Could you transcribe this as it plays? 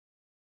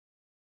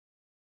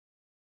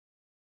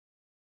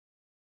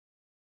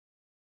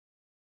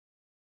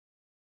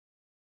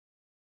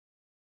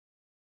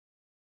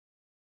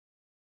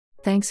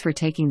Thanks for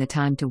taking the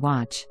time to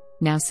watch.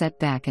 Now sit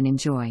back and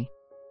enjoy.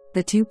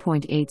 The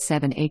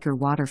 2.87-acre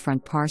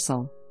waterfront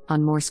parcel,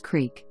 on Morse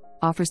Creek,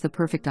 offers the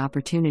perfect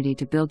opportunity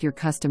to build your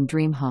custom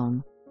dream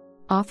home.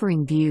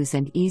 Offering views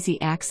and easy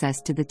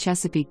access to the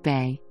Chesapeake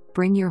Bay,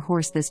 bring your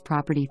horse. This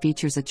property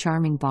features a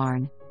charming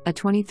barn, a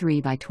 23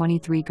 by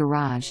 23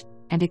 garage,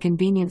 and a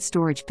convenient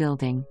storage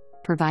building,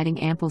 providing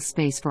ample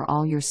space for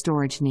all your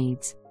storage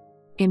needs.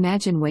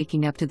 Imagine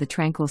waking up to the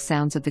tranquil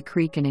sounds of the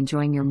creek and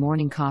enjoying your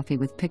morning coffee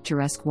with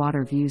picturesque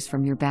water views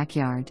from your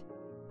backyard.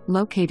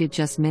 Located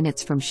just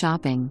minutes from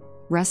shopping,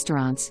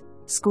 restaurants,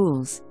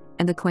 schools,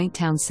 and the quaint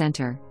town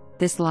center,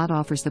 this lot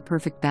offers the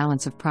perfect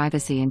balance of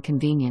privacy and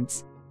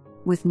convenience.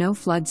 With no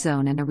flood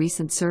zone and a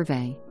recent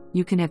survey,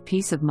 you can have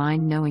peace of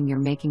mind knowing you're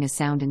making a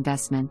sound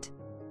investment.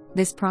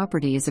 This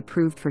property is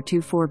approved for 2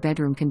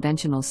 4-bedroom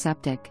conventional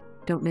septic.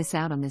 Don't miss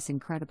out on this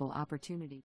incredible opportunity.